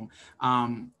it home.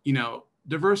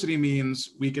 diversity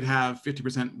means we could have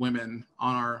 50% women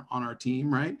on our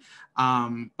team, right?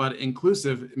 But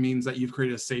inclusive means that you've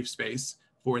created a safe space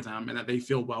for them and that they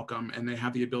feel welcome and they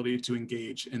have the ability to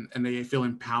engage and they feel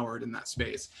empowered in that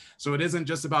space. So it isn't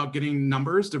just about getting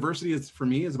numbers. Diversity is, for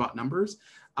me, is about numbers.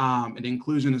 And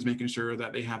inclusion is making sure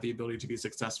that they have the ability to be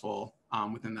successful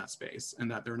within that space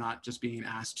and that they're not just being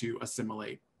asked to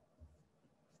assimilate.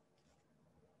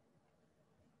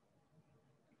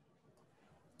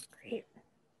 Great.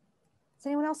 Does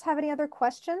anyone else have any other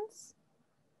questions?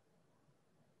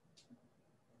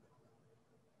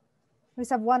 We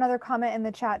just have one other comment in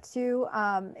the chat too.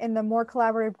 In the more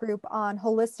collaborative group on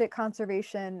holistic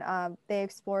conservation, they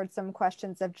explored some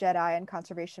questions of JEDI and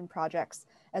conservation projects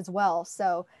as well.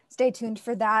 So stay tuned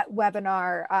for that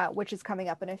webinar, which is coming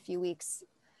up in a few weeks.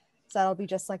 So that'll be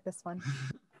just like this one.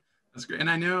 That's great. And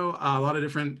I know a lot of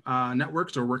different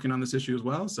networks are working on this issue as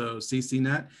well. So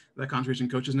CCNet, the Conservation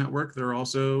Coaches Network, they're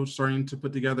also starting to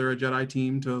put together a JEDI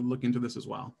team to look into this as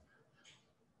well.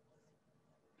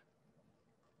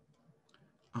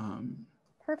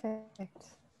 Perfect.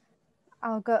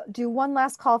 I'll go do one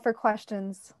last call for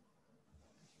questions.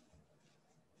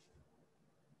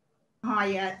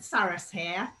 Hi, Saras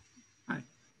here.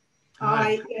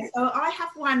 Hi. So I have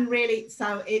one really,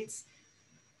 so it's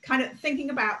kind of thinking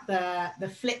about the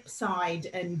flip side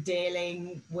and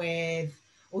dealing with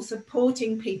or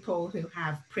supporting people who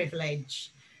have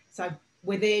privilege. So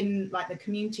within like the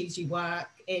communities you work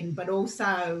in, but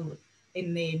also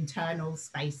in the internal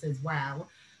space as well,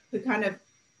 who kind of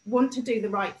want to do the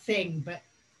right thing, but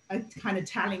are kind of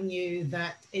telling you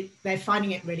that they're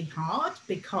finding it really hard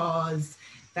because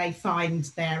they find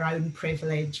their own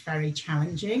privilege very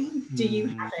challenging. Do you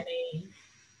have any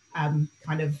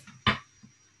kind of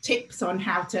tips on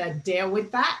how to deal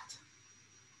with that?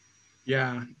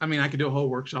 Yeah, I mean, I could do a whole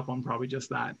workshop on probably just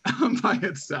that by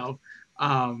itself.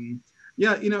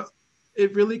 Yeah, you know,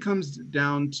 it really comes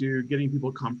down to getting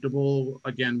people comfortable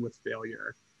again with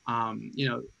failure. You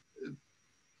know,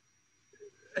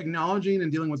 acknowledging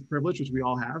and dealing with privilege, which we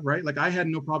all have, right? Like I had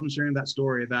no problem sharing that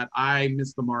story that I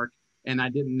missed the mark and I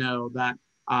didn't know that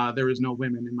there was no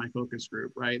women in my focus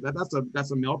group, right?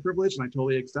 That's a male privilege and I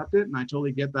totally accept it. And I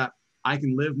totally get that I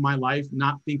can live my life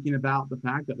not thinking about the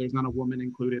fact that there's not a woman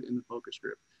included in the focus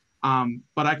group.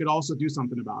 But I could also do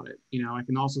something about it. You know, I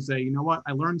can also say, you know what,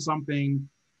 I learned something.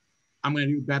 I'm going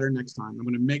to do better next time. I'm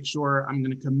going to make sure, I'm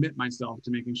going to commit myself to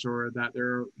making sure that there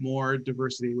are more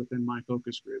diversity within my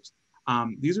focus groups.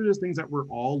 These are just things that we're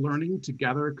all learning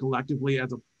together collectively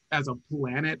as a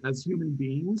planet, as human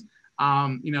beings.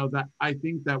 You know, that I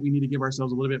think that we need to give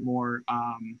ourselves a little bit more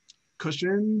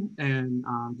cushion and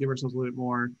give ourselves a little bit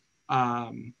more,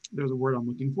 there's a word I'm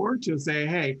looking for, to say,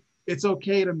 hey, it's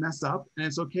okay to mess up and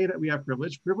it's okay that we have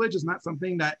privilege. Privilege is not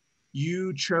something that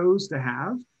you chose to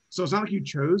have. So it's not like you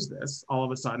chose this all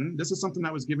of a sudden. This is something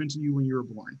that was given to you when you were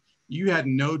born. You had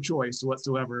no choice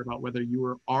whatsoever about whether you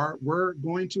were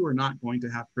going to or not going to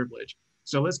have privilege.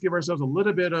 So let's give ourselves a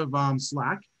little bit of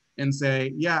slack and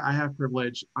say, yeah, I have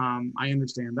privilege. I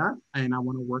understand that. And I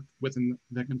want to work within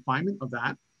the confinement of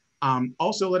that.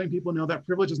 Also letting people know that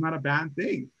privilege is not a bad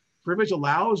thing. Privilege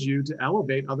allows you to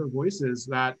elevate other voices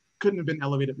that couldn't have been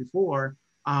elevated before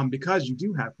because you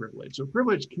do have privilege. So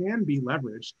privilege can be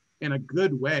leveraged in a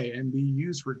good way and be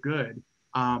used for good.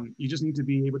 You just need to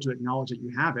be able to acknowledge that you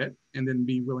have it and then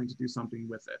be willing to do something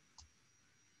with it.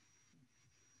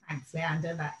 Thanks,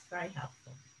 Leander. That's very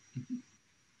helpful.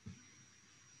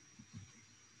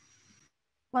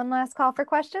 One last call for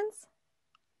questions.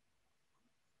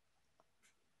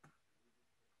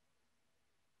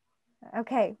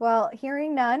 Okay, well,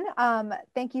 hearing none,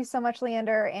 thank you so much,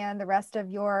 Leander, and the rest of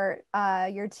your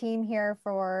team here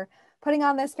for putting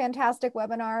on this fantastic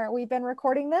webinar. We've been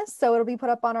recording this, so it'll be put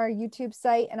up on our YouTube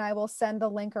site, and I will send the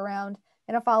link around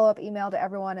in a follow-up email to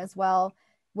everyone as well,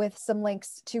 with some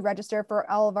links to register for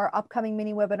all of our upcoming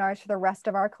mini webinars for the rest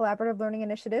of our collaborative learning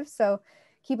initiatives. So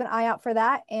keep an eye out for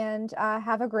that, and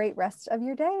have a great rest of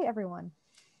your day, everyone.